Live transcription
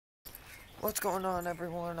What's going on,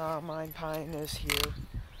 everyone? Mindpine is here,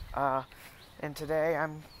 and today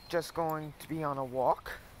I'm just going to be on a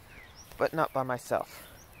walk, but not by myself.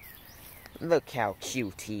 Look how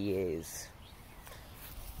cute he is.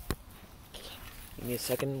 Give me a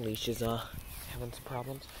second, leash is having some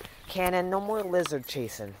problems. Cannon, no more lizard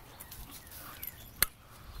chasing.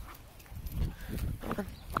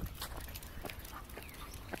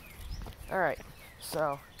 Alright,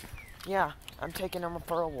 so, yeah, I'm taking him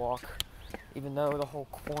for a walk. Even though the whole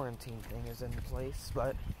quarantine thing is in place,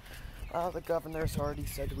 but the governor's already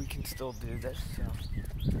said we can still do this, so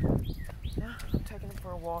yeah, I'm taking him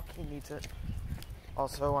for a walk. He needs it.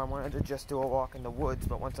 Also, I wanted to just do a walk in the woods,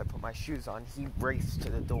 but once I put my shoes on, he raced to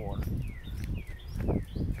the door.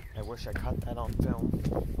 I wish I caught that on film.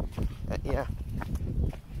 Yeah.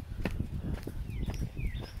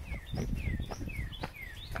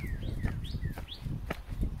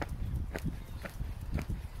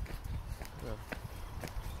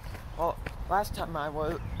 Well, last time I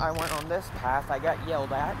went on this path, I got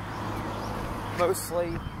yelled at.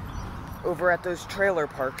 Mostly over at those trailer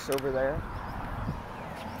parks over there.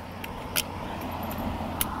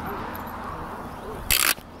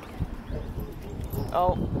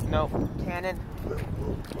 Oh, no. Cannon,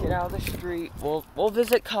 get out of the street. We'll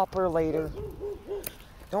visit Copper later.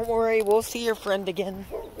 Don't worry, we'll see your friend again.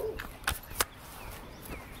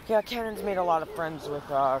 Yeah, Cannon's made a lot of friends with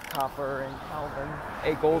Copper and Calvin,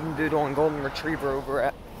 a golden doodle and golden retriever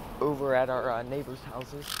over at our neighbors'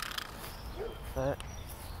 houses. But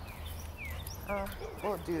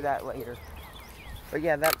we'll do that later. But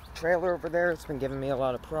yeah, that trailer over there has been giving me a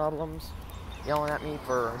lot of problems, yelling at me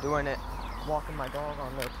for walking my dog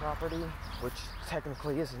on their property, which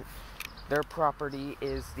technically isn't. Their property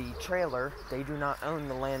is the trailer. They do not own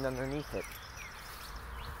the land underneath it.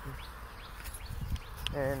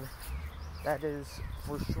 And that is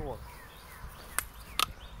for sure.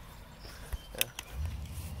 Yeah.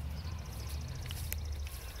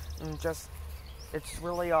 And it's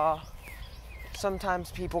really,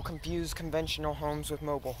 sometimes people confuse conventional homes with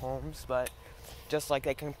mobile homes, but just like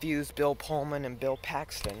they confuse Bill Pullman and Bill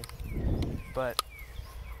Paxton. But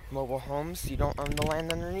mobile homes, you don't own the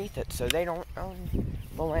land underneath it, so they don't own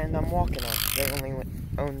the land I'm walking on. They only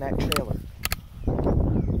own that trailer.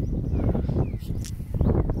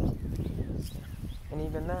 And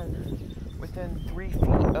even then, within 3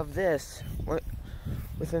 feet of this,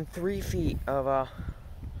 within 3 feet of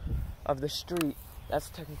the street, that's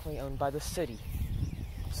technically owned by the city.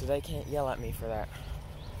 So they can't yell at me for that.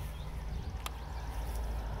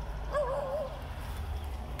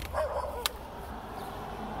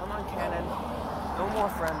 Come on, Cannon. No more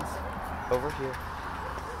friends. Over here.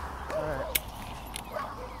 Alright.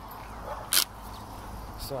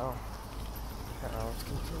 So, let's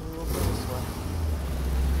continue over this way.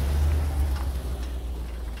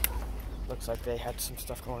 Looks like they had some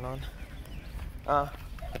stuff going on.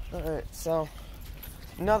 Alright, so,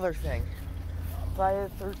 another thing. Friday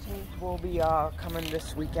the 13th will be coming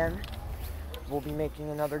this weekend. We'll be making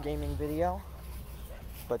another gaming video.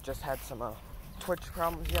 But just had some Twitch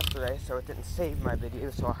problems yesterday, so it didn't save my video,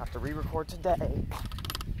 so I'll have to re-record today and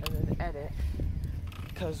then edit.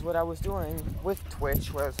 Because what I was doing with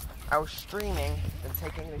Twitch was I was streaming and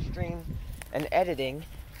taking the stream and editing,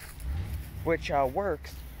 which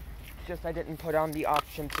works, just I didn't put on the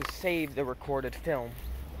option to save the recorded film.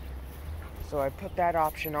 So I put that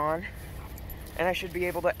option on, and I should be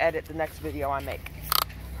able to edit the next video I make.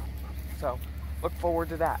 So, look forward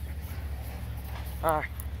to that.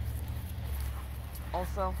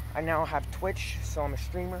 Also, I now have Twitch, so I'm a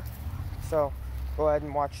streamer. So, go ahead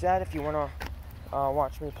and watch that if you want to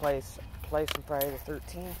watch me play some Friday the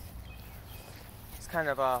 13th. It's kind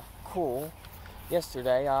of cool.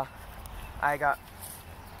 Yesterday,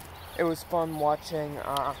 it was fun watching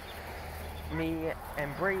me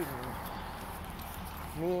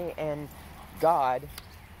and God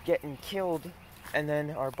getting killed, and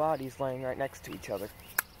then our bodies laying right next to each other.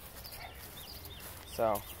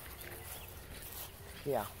 So,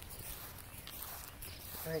 yeah.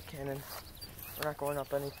 Alright, Cannon. We're not going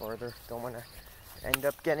up any further. Don't want to end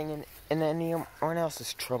up getting in anyone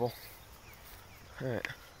else's trouble. Alright.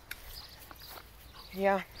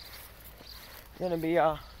 Yeah. I'm gonna be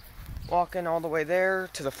walking all the way there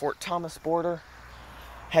to the Fort Thomas border,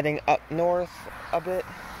 heading up north a bit.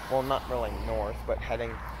 Well, not really north, but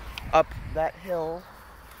heading up that hill,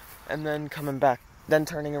 and then coming back, then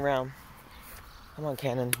turning around. Come on,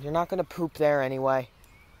 Cannon. You're not gonna poop there anyway.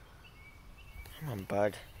 Come on,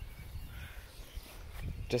 bud.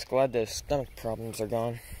 Just glad the stomach problems are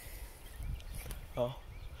gone. Oh,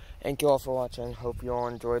 thank you all for watching. Hope you all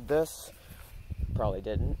enjoyed this. Probably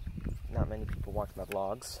didn't. not many people watch my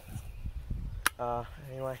vlogs.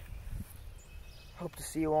 Anyway, hope to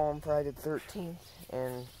see you all on Friday the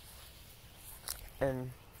 13th,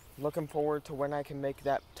 and looking forward to when I can make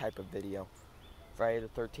that type of video. Friday the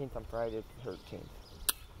 13th on Friday the 13th,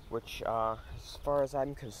 which, as far as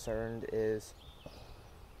I'm concerned, is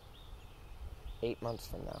 8 months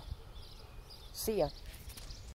from now. See ya.